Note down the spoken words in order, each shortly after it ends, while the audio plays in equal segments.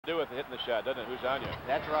Do with hitting the shot, doesn't it? Who's on you?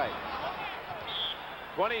 That's right.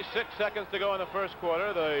 26 seconds to go in the first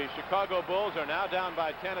quarter. The Chicago Bulls are now down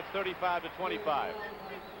by 10. It's 35-25.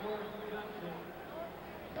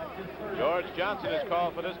 George Johnson is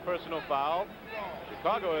called for this personal foul.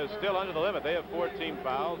 Chicago is still under the limit. They have 14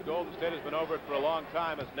 fouls. Golden State has been over it for a long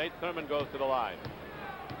time as Nate Thurmond goes to the line.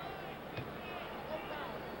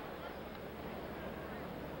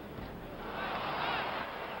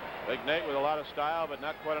 Big Nate with a lot of style, but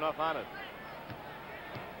not quite enough on it.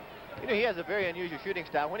 You know, he has a very unusual shooting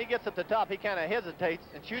style. When he gets up the top, he kind of hesitates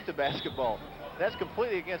and shoots the basketball. That's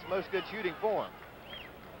completely against most good shooting for him.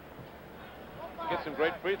 Get some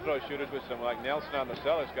great free throw shooters with some, like Nelson on the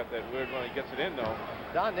cell. He's got that weird one. He gets it in, though.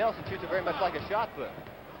 Don Nelson shoots it very much like a shot put.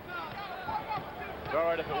 It's all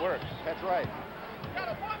right if it works. That's right.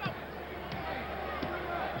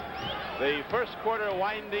 The first quarter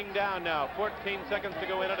winding down now. 14 seconds to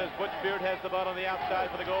go in it as Butch Beard has the ball on the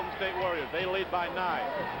outside for the Golden State Warriors. They lead by 9.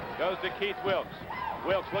 Goes to Keith Wilkes.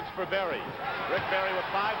 Wilkes looks for Berry. Rick Berry with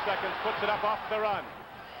 5 seconds puts it up off the run.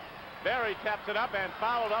 Berry taps it up and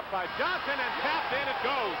fouled up by Johnson and tapped in. It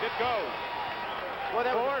goes. It goes. 4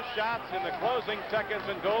 shots in the closing seconds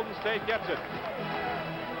and Golden State gets it.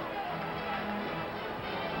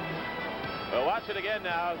 We'll watch it again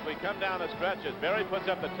now as we come down the stretch as Berry puts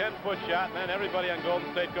up the 10-foot shot, and then everybody on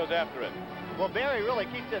Golden State goes after it. Well, Berry really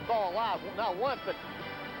keeps that ball alive, not once, but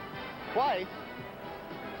twice.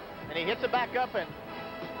 And he hits it back up, and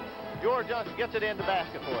George Johnson gets it in the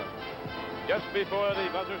basket for him. Just before the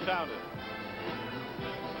buzzer sounded.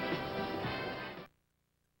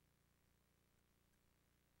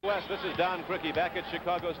 West, this is Don Criqui back at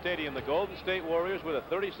Chicago Stadium. The Golden State Warriors with a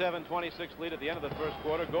 37-26 lead at the end of the first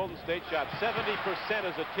quarter. Golden State shot 70%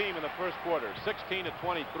 as a team in the first quarter,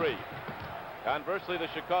 16-23. Conversely, the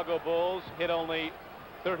Chicago Bulls hit only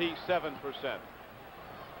 37%.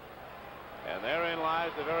 And therein lies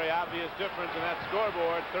the very obvious difference in that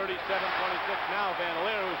scoreboard, 37-26. Now Van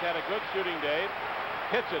Lier, who's had a good shooting day,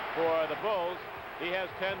 hits it for the Bulls. He has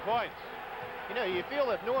 10 points. You know, you feel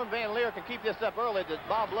if Norm Van Lier can keep this up early, that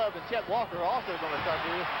Bob Love and Chet Walker are also going to start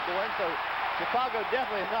doing scoring. So Chicago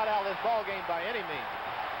definitely is not out of this ball game by any means.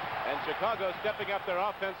 And Chicago stepping up their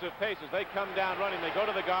offensive pace as they come down running. They go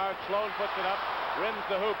to the guard. Sloan puts it up, rims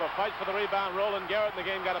the hoop. A fight for the rebound. Roland Garrett in the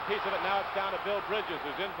game got a piece of it. Now it's down to Bill Bridges,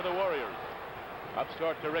 who's in for the Warriors.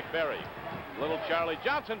 Upstart to Rick Berry. Little Charlie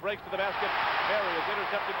Johnson breaks to the basket. Berry is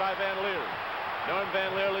intercepted by Van Lier. Norm Van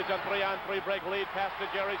Lier leads a 3-on-3 break lead. Pass to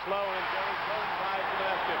Jerry Sloan, and Jerry Sloan drives to the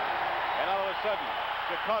basket. And all of a sudden,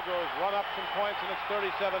 Chicago's run up some points, and it's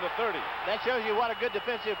 37-30. That shows you what a good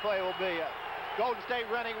defensive play will be. Golden State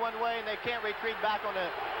running one way, and they can't retreat back on their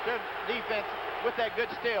defense with that good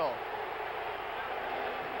steal.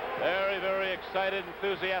 Very, very excited,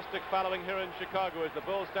 enthusiastic following here in Chicago as the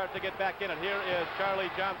Bulls start to get back in it. Here is Charlie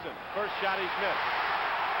Johnson. First shot he's missed.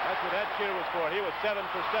 That's what that cheer was for. He was 7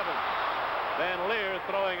 for 7. Van Lier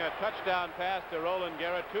throwing a touchdown pass to Roland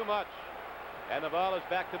Garrett, too much. And the ball is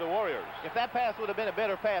back to the Warriors. If that pass would have been a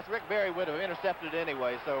better pass, Rick Berry would have intercepted it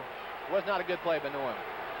anyway, so it was not a good play by Norm.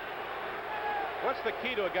 What's the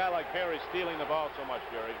key to a guy like Berry stealing the ball so much,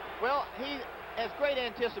 Jerry? Well, he has great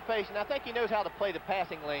anticipation. I think he knows how to play the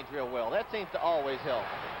passing lanes real well. That seems to always help.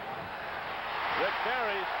 Rick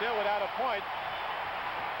Berry still without a point.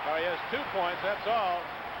 Or he has 2 points, that's all.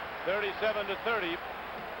 37-30.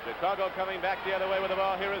 Chicago coming back the other way with the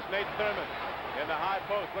ball. Here is Nate Thurmond in the high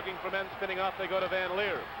post looking for men spinning off. They go to Van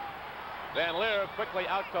Lier. Van Lier quickly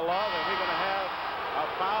out to Love, and we're going to have a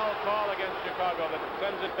foul call against Chicago that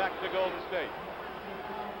sends it back to Golden State.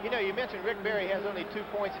 You know, you mentioned Rick Berry has only 2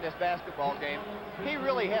 points in this basketball game. He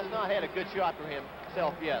really has not had a good shot for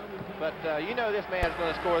himself yet. But you know this man's going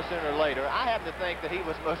to score sooner or later. I happen to think that he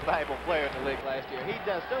was the most valuable player in the league last year. He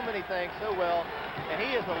does so many things so well, and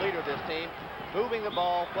he is the leader of this team. Moving the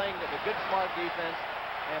ball, playing the good, smart defense.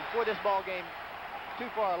 And before this ball game too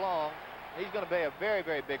far along, he's going to be a very,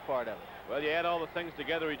 very big part of it. Well, you add all the things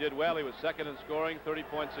together, he did well. He was second in scoring, 30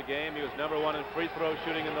 points a game. He was #1 in free throw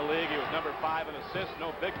shooting in the league. He was #5 in assists.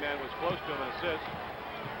 No big man was close to him in assists.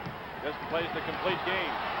 Just plays the complete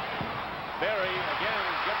game. Berry, again,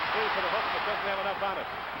 gets through for the hook, but doesn't have enough on it.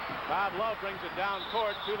 Bob Love brings it down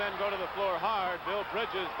court. 2 men go to the floor hard. Bill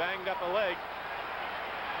Bridges banged up a leg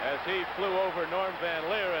as he flew over Norm Van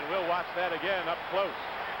Lier, and we'll watch that again up close.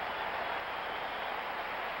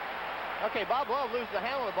 Okay, Bob Love loses the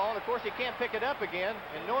handle of the ball, and of course he can't pick it up again.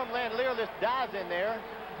 And Norm Van Lier just dives in there,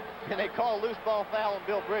 and they call loose ball foul on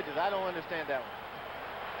Bill Bridges. I don't understand that one.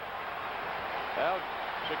 Well,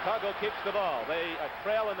 Chicago keeps the ball. They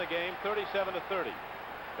trail in the game 37-30.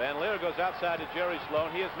 Van Lier goes outside to Jerry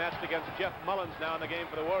Sloan. He is matched against Jeff Mullins now in the game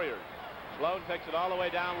for the Warriors. Sloan takes it all the way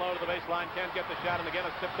down low to the baseline. Can't get the shot, and again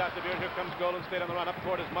it's tipped out to Beard. Here comes Golden State on the run. Up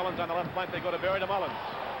court is Mullins on the left flank. They go to Barry to Mullins.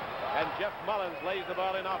 And Jeff Mullins lays the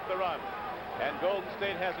ball in off the run. And Golden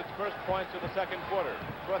State has its first points of the second quarter.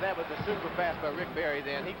 Well, that was a super pass by Rick Barry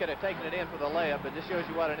then. He could have taken it in for the layup, but this shows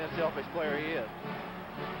you what an unselfish player he is.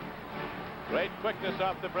 Great quickness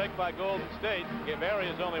off the break by Golden State. Barry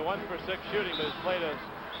is only 1 for 6 shooting, but has played a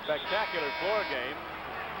spectacular floor game.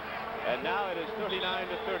 And now it is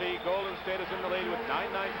 39-30. Golden State is in the lead with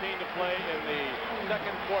 9:19 to play in the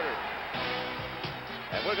second quarter.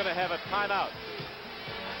 And we're going to have a timeout.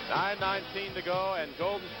 9:19 to go, and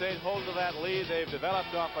Golden State holds to that lead. They've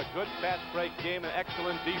developed off a good fast break game and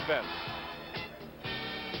excellent defense.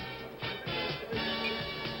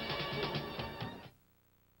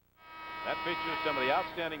 That features some of the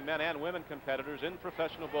outstanding men and women competitors in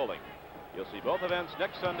professional bowling. You'll see both events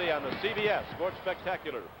next Sunday on the CBS Sports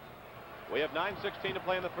Spectacular. We have 9:16 to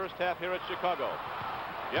play in the first half here at Chicago.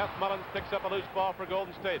 Jeff Mullins picks up a loose ball for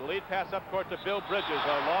Golden State. Lead pass up court to Bill Bridges,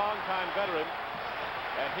 a longtime veteran.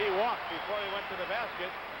 And he walked before he went to the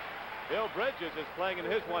basket. Bill Bridges is playing in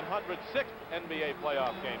his 106th NBA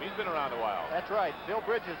playoff game. He's been around a while. That's right. Bill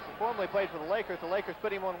Bridges formerly played for the Lakers. The Lakers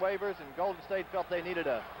put him on waivers, and Golden State felt they needed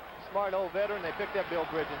a smart old veteran. They picked up Bill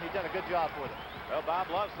Bridges. He's done a good job for them. Well,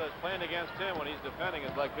 Bob Love says playing against him when he's defending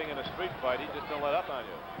is like being in a street fight. He just don't let up on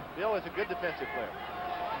you. Bill is a good defensive player.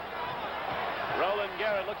 Roland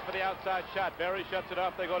Garrett looks for the outside shot. Barry shuts it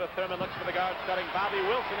off. They go to Thurmond, looks for the guard cutting. Bobby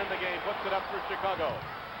Wilson in the game, puts it up for Chicago.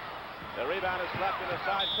 The rebound is slapped in the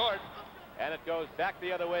side court, and it goes back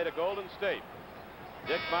the other way to Golden State.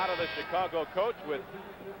 Dick Motta, the Chicago coach, with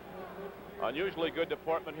unusually good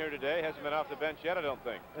deportment here today. Hasn't been off the bench yet, I don't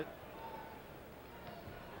think.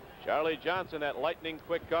 Charlie Johnson, that lightning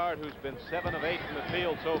quick guard who's been 7 of 8 from the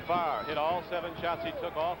field so far. Hit all 7 shots he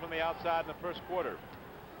took, all from the outside in the first quarter.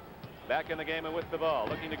 Back in the game and with the ball.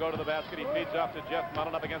 Looking to go to the basket. He feeds off to Jeff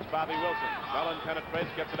Mullen up against Bobby Wilson. Mullen penetrates,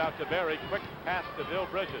 gets it out to Barry. Quick pass to Bill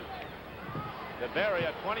Bridges. To Barry,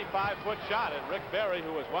 a 25-foot shot. And Rick Barry,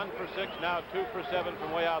 who was 1 for 6, now 2 for 7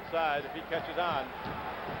 from way outside. If he catches on,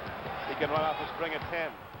 he can run off a string at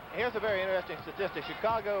 10. Here's a very interesting statistic.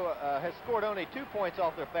 Chicago has scored only 2 points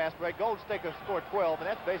off their fast break. Golden State has scored 12, and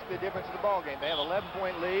that's basically the difference in the ball game. They have an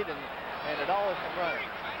 11-point lead, and it always can run.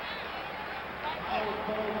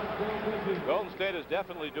 Golden State is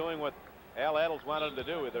definitely doing what Al Addles wanted them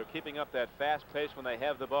to do. They're keeping up that fast pace when they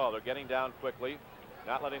have the ball. They're getting down quickly,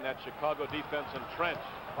 not letting that Chicago defense entrench.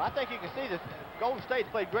 Well, I think you can see that Golden State's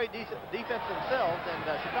played great defense themselves, and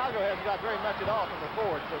Chicago hasn't got very much at all from the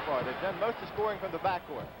forward so far. They've done most of the scoring from the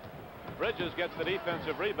backcourt. Bridges gets the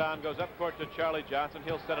defensive rebound, goes up court to Charlie Johnson.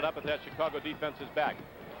 He'll set it up at that Chicago defense's back.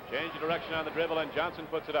 Change of direction on the dribble, and Johnson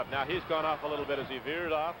puts it up. Now he's gone off a little bit as he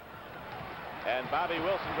veered off. And Bobby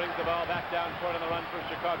Wilson brings the ball back down court on the run for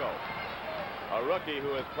Chicago. A rookie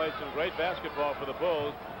who has played some great basketball for the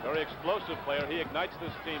Bulls. Very explosive player. He ignites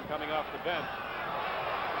this team coming off the bench.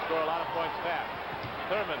 Score a lot of points fast.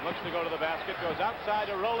 Thurmond looks to go to the basket. Goes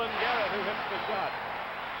outside to Roland Garrett, who hits the shot.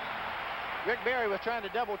 Rick Barry was trying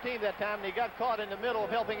to double team that time, and he got caught in the middle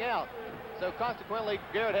of helping out. So consequently,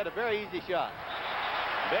 Garrett had a very easy shot.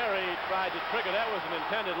 Barry tried to trigger. That was an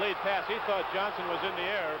intended lead pass. He thought Johnson was in the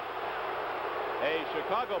air. A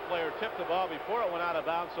Chicago player tipped the ball before it went out of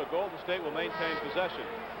bounds, so Golden State will maintain possession.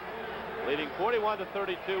 Leading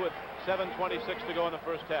 41-32 with 7:26 to go in the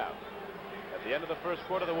first half. At the end of the first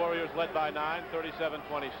quarter, the Warriors led by 9,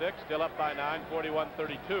 37-26, still up by 9,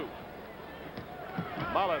 41-32.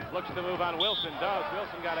 Mullins looks to move on Wilson. Does.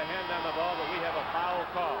 Wilson got a hand on the ball, but we have a foul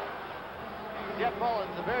call. Jeff Mullins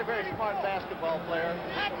is a very, very smart basketball player.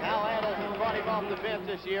 Al Addles has brought him off the bench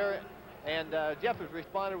this year, and Jeff has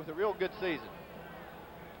responded with a real good season.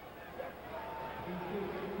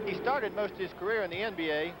 He started most of his career in the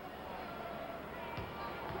NBA.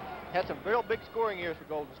 Had some real big scoring years for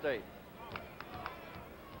Golden State.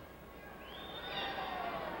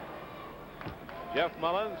 Jeff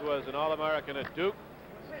Mullins was an All-American at Duke.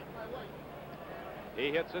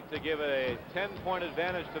 He hits it to give it a 10-point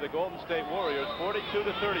advantage to the Golden State Warriors,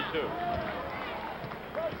 42-32.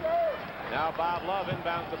 Now Bob Love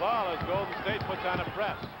inbounds the ball as Golden State puts on a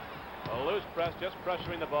press. A loose press, just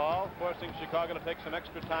pressuring the ball, forcing Chicago to take some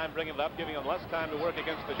extra time bringing it up, giving them less time to work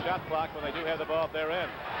against the shot clock when they do have the ball at their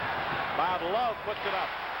end. Bob Love puts it up.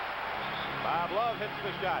 Bob Love hits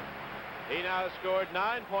the shot. He now has scored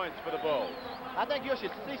 9 points for the Bulls. I think you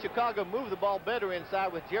should see Chicago move the ball better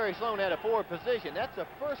inside with Jerry Sloan at a forward position. That's the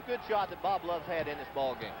first good shot that Bob Love's had in this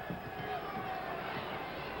ball game.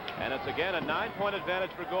 And it's again a 9-point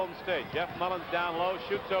advantage for Golden State. Jeff Mullins down low,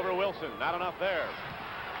 shoots over Wilson. Not enough there.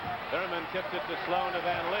 Thurmond tips it to Sloan to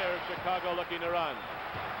Van Lier. Chicago looking to run.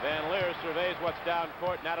 Van Lier surveys what's down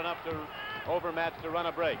court. Not enough to overmatch to run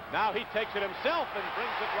a break. Now he takes it himself and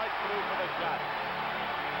brings it right through for the shot.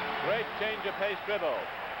 Great change of pace dribble.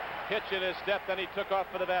 Hitch in his step, then he took off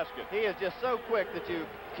for the basket. He is just so quick that you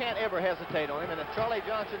can't ever hesitate on him. And Charlie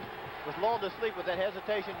Johnson was lulled to sleep with that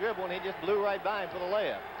hesitation dribble, and he just blew right by him for the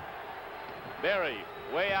layup. Berry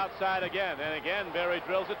way outside again, and again Berry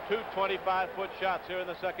drills it. 2 25-foot shots here in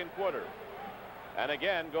the second quarter. And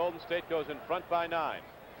again, Golden State goes in front by 9.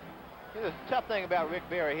 The tough thing about Rick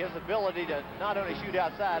Berry, his ability to not only shoot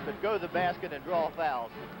outside, but go to the basket and draw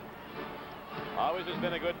fouls. Always has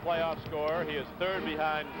been a good playoff scorer. He is third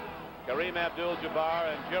behind Kareem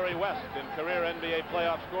Abdul-Jabbar and Jerry West in career NBA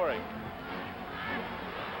playoff scoring.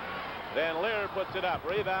 Van Lier puts it up.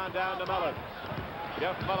 Rebound down to Mullins.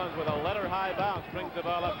 Jeff Mullins with a letter-high bounce brings the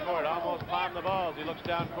ball up court. Almost palmed the ball as he looks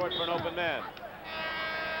down court for an open man.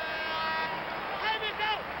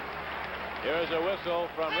 Here's a whistle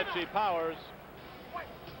from Richie Powers.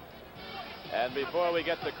 And before we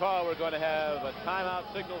get the call, we're going to have a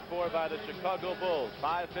timeout signaled for by the Chicago Bulls.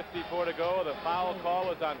 5:54 to go. The foul call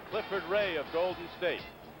was on Clifford Ray of Golden State.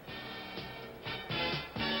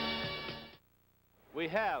 We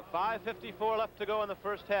have 5:54 left to go in the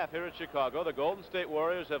first half here at Chicago. The Golden State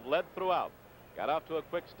Warriors have led throughout. Got off to a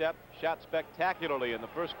quick step, shot spectacularly in the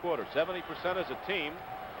first quarter. 70% as a team.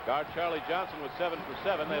 Guard Charlie Johnson was 7 for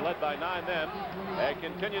 7. They led by 9 then. They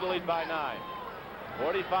continue to lead by 9.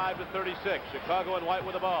 45-36. Chicago in white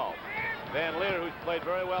with the ball. Van Lier, who's played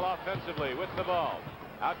very well offensively, with the ball.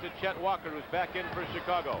 Out to Chet Walker, who's back in for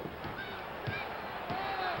Chicago.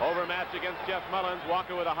 Overmatch against Jeff Mullins.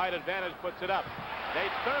 Walker with a height advantage puts it up.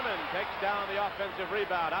 Nate Thurmond takes down the offensive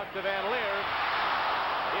rebound. Out to Van Lier.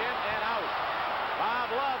 In and out. Bob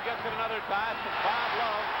Love gets it another time. Bob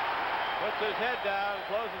Love puts his head down,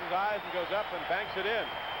 closes his eyes, and goes up and banks it in.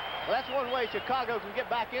 Well, that's one way Chicago can get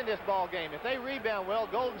back in this ball game. If they rebound well,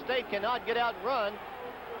 Golden State cannot get out and run.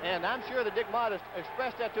 And I'm sure that Dick Mott has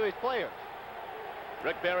expressed that to his players.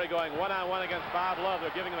 Rick Berry going one-on-one against Bob Love.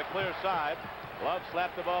 They're giving him a clear side. Love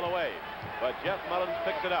slapped the ball away. But Jeff Mullins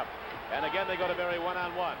picks it up. And again, they go to Berry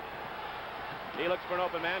one-on-one. He looks for an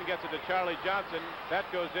open man, gets it to Charlie Johnson. That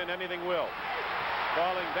goes in, anything will.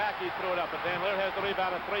 Falling back, he threw it up. But Van Lier has the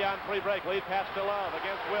rebound, a 3-on-3 break. Lead pass to Love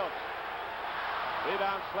against Wilkes.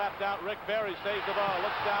 Rebound slapped out. Rick Berry saves the ball,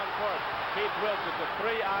 looks down court. Keith Wilkes, it's a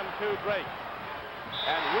 3-on-2 break.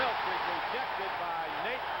 And Wilkes is rejected by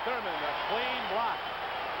Nate Thurmond. A clean block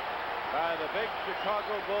by the big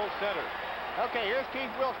Chicago Bulls center. Okay, here's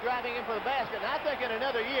Keith Wilkes driving in for the basket. And I think in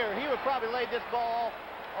another year, he would probably lay this ball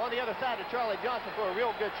on the other side of Charlie Johnson for a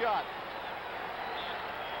real good shot.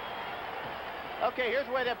 Okay, here's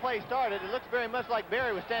the way that play started. It looks very much like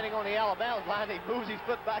Berry was standing on the out-of-bounds line. He moves his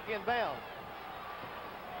foot back in bounds.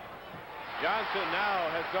 Johnson now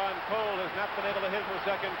has gone cold, has not been able to hit in the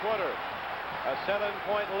second quarter. A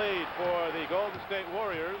 7-point lead for the Golden State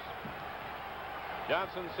Warriors.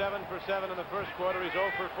 Johnson 7 for 7 in the first quarter. He's 0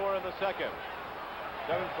 for 4 in the second.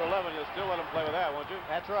 7 for 11. You'll still let him play with that, won't you?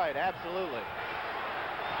 That's right, absolutely.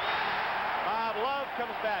 Bob Love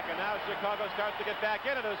comes back, and now Chicago starts to get back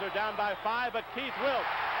in it as they're down by 5, but Keith Wilkes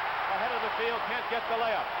ahead of the field can't get the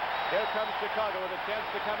layup. Here comes Chicago with a chance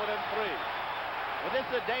to come within 3. Well, this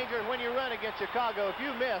is a danger when you run against Chicago. If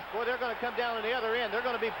you miss, boy, they're going to come down on the other end. They're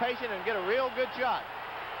going to be patient and get a real good shot.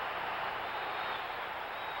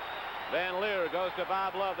 Van Lier goes to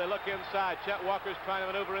Bob Love. They look inside. Chet Walker's trying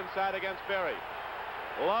to maneuver inside against Berry.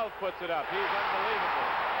 Love puts it up. He's unbelievable.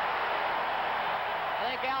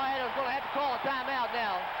 I think Al is going to have to call a timeout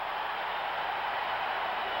now.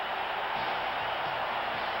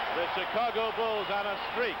 The Chicago Bulls on a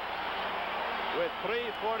streak. With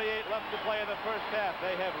 3:48 left to play in the first half,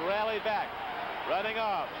 they have rallied back. Running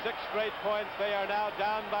off 6 straight points. They are now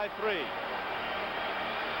down by 3.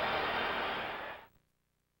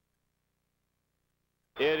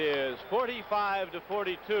 It is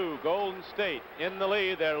 45-42. Golden State in the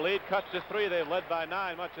lead. Their lead cut to 3. They've led by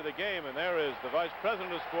 9 much of the game. And there is the Vice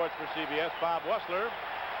President of Sports for CBS, Bob Wessler,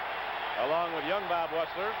 along with young Bob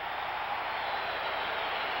Wessler.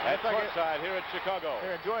 At courtside here at Chicago.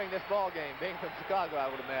 They're enjoying this ball game, being from Chicago, I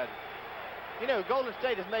would imagine. You know, Golden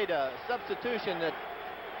State has made a substitution that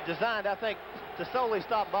designed, I think, to solely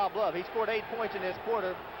stop Bob Love. He scored 8 points in this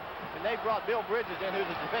quarter, and they brought Bill Bridges in, who's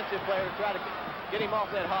a defensive player, to try to get him off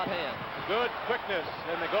that hot hand. Good quickness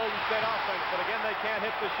in the Golden State offense, but again, they can't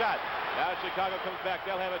hit the shot. Now Chicago comes back.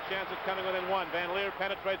 They'll have a chance at coming within 1. Van Lier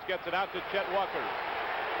penetrates, gets it out to Chet Walker.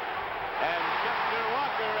 And Jerry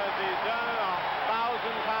Walker, as he's done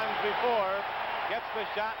 1,000 times before, gets the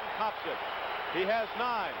shot and pops it. He has 9,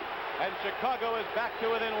 and Chicago is back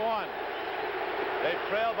to within 1. They've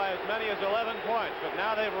trailed by as many as 11 points, but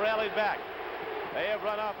now they've rallied back. They have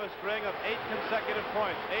run off a string of 8 consecutive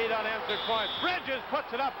points, 8 unanswered points. Bridges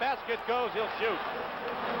puts it up, basket goes, he'll shoot.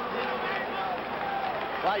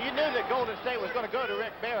 Well, you knew that Golden State was going to go to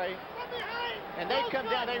Rick Barry, and they come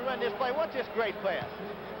down, they run this play. What's this great pass?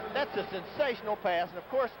 That's a sensational pass, and of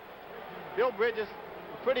course, Bill Bridges,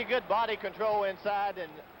 pretty good body control inside,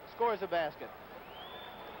 and scores a basket.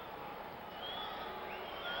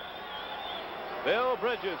 Bill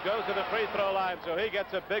Bridges goes to the free throw line, so he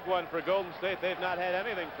gets a big one for Golden State. They've not had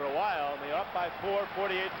anything for a while, and they're up by 4,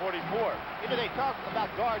 48-44. You know, they talk about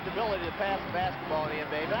guards' ability to pass the basketball in the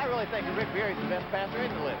NBA, but I really think that Rick Barry's the best passer in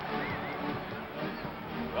the league.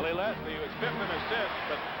 Well, he was 5th in assists,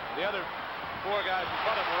 but the other 4 guys in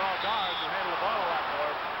front of him were all guards who handle the ball a lot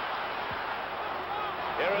more.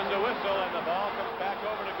 Here is the whistle, and the ball comes back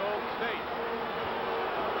over to Golden State.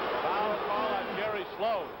 Foul call on Jerry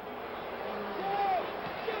Sloan.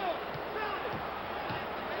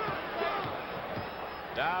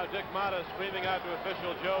 Now Dick Motta screaming out to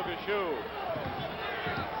official Joe Gashue.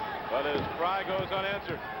 But his cry goes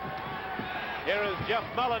unanswered. Here is Jeff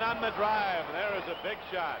Mullen on the drive. There is a big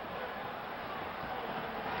shot.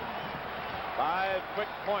 5 quick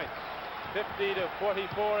points.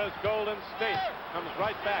 50-44 as Golden State comes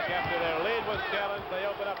right back after their lead was challenged. They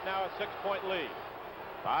open up now a 6-point lead.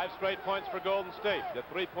 5 straight points for Golden State. The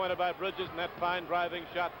 3-pointer by Bridges and that fine driving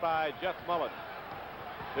shot by Jeff Mullen.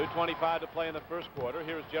 2:25 to play in the first quarter.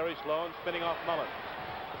 Here's Jerry Sloan spinning off Mullen.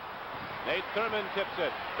 Nate Thurmond tips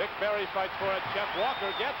it. Rick Barry fights for it. Chet Walker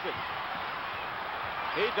gets it.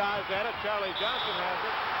 He dives at it. Charlie Johnson has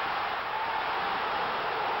it.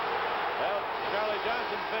 Well, Charlie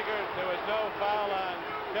Johnson figured there was no foul on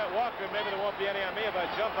Chet Walker. Maybe there won't be any on me if I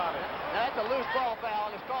jump on it. Now, that's a loose ball foul,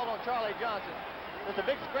 and it's called on Charlie Johnson. There's a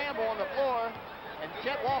big scramble on the floor, and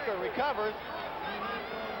Chet Walker recovers,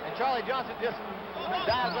 and Charlie Johnson just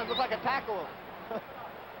dives up, looks like a tackle.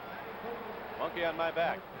 Monkey on my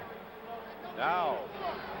back. Now,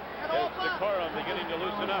 it's decorum beginning to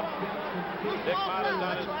loosen up. Dick Motta's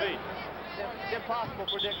on his feet. It's impossible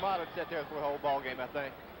for Dick Motta to sit there for the whole ball game, I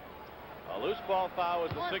think. A loose ball foul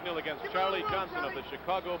was the signal against Charlie Johnson of the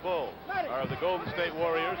Chicago Bulls, or of the Golden State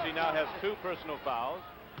Warriors. He now has 2 personal fouls.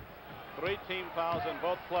 3 team fouls in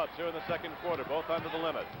both clubs here in the second quarter, both under the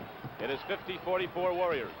limit. It is 50-44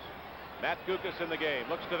 Warriors. Matt Gukas in the game.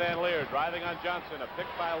 Looks to Van Lier, driving on Johnson. A pick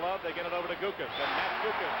by Love. They get it over to Gukas, and Matt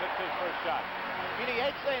Gukas hits his first shot. You know, you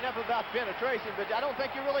hate saying enough about penetration, but I don't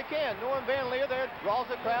think you really can. Norm Van Lier there draws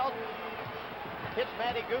the crowd, hits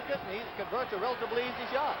Matty Gukas, and he converts a relatively easy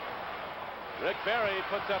shot. Rick Barry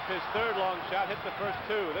puts up his 3rd long shot, hit the first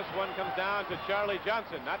 2. This one comes down to Charlie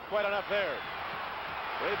Johnson. Not quite enough there.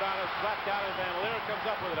 Rebound is slapped down, and Van Lier comes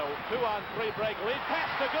up with it. A 2-on-3 break lead. Pass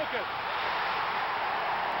to Gukas.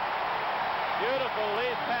 Beautiful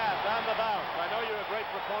lead pass on the bounce. I know you're a great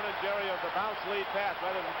proponent, Jerry, of the bounce lead pass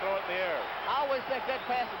rather than throw it in the air. I always think that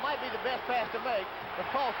pass might be the best pass to make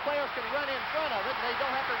because players can run in front of it and they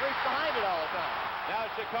don't have to reach behind it all the time. Now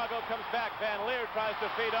Chicago comes back. Van Lier tries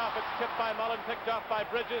to feed off. It's tipped by Mullen, picked off by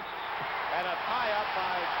Bridges, and a tie-up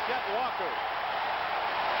by Chet Walker.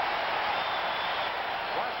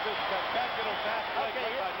 Watch this spectacular fast break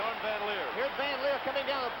by Norm Van Lier. Here's Van Lier coming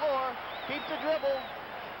down the floor, keeps the dribble,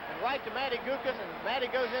 and right to Matty Gukas, and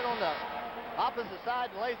Matty goes in on the opposite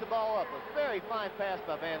side and lays the ball up. A very fine pass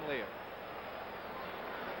by Van Lier.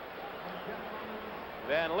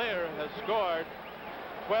 Van Lier has scored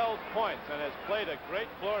 12 points and has played a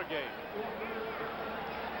great floor game.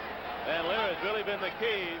 Van Lier has really been the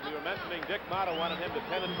key. We were mentioning Dick Motta wanted him to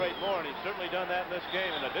penetrate more, and he's certainly done that in this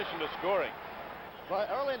game in addition to scoring.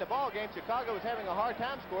 But early in the ball game, Chicago was having a hard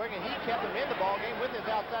time scoring, and he kept them in the ball game with his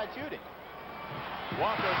outside shooting.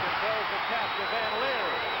 Walker controls the catch to Van Lier.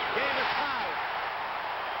 Game is tied.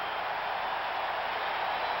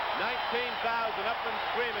 19,000 up and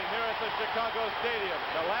screaming here at the Chicago Stadium.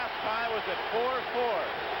 The last tie was at 4-4.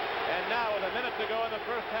 And now with a minute to go in the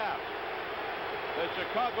first half, the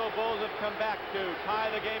Chicago Bulls have come back to tie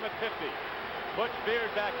the game at 50. Butch Beard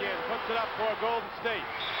back in, puts it up for Golden State.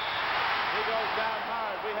 He goes down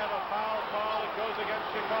hard. We have a foul call. It goes against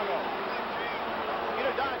Chicago. You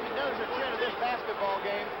know, Don, if you notice the trend of this basketball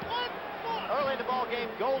game, early in the ball game,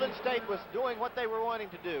 Golden State was doing what they were wanting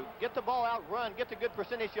to do. Get the ball out, run, get the good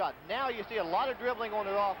percentage shot. Now you see a lot of dribbling on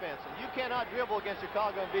their offense, and you cannot dribble against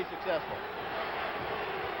Chicago and be successful.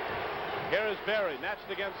 Here is Barry, matched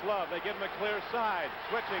against Love. They give him a clear side.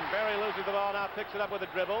 Switching, Barry loses the ball now, picks it up with a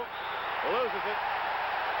dribble. loses it.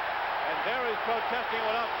 And Barry's protesting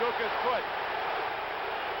went off Guka's foot.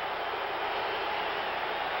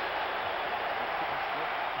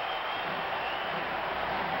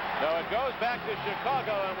 So it goes back to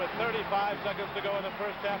Chicago, and with 35 seconds to go in the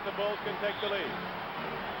first half, the Bulls can take the lead.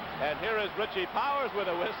 And here is Richie Powers with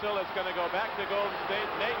a whistle. It's going to go back to Golden State.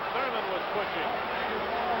 Nate Thurmond was pushing.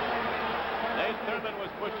 Nate Thurmond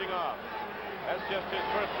was pushing off. That's just his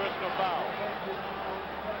first personal foul.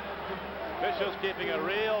 Officials keeping a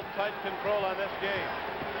real tight control on this game.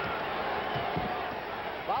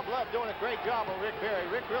 Bob Love doing a great job on Rick Barry.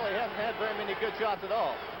 Rick really hasn't had very many good shots at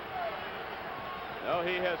all. No,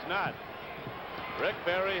 he has not. Rick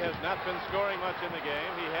Barry has not been scoring much in the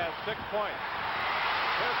game. He has 6 points.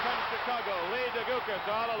 Here comes Chicago. Lead to Gukas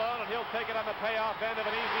all alone, and he'll take it on the payoff end of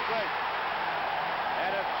an easy break.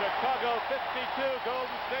 And it's Chicago 52,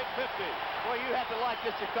 Golden State 50. Well, you have to like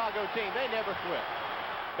this Chicago team. They never quit.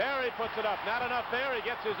 Barry puts it up. Not enough there. He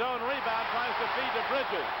gets his own rebound, tries to feed to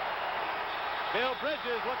Bridges. Bill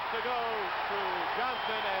Bridges looks to go to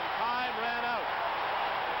Johnson, and time ran out.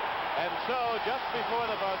 And so, just before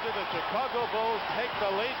the buzzer, the Chicago Bulls take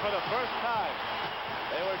the lead for the first time.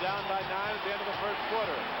 They were down by 9 at the end of the first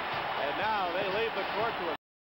quarter. And now they leave the court to a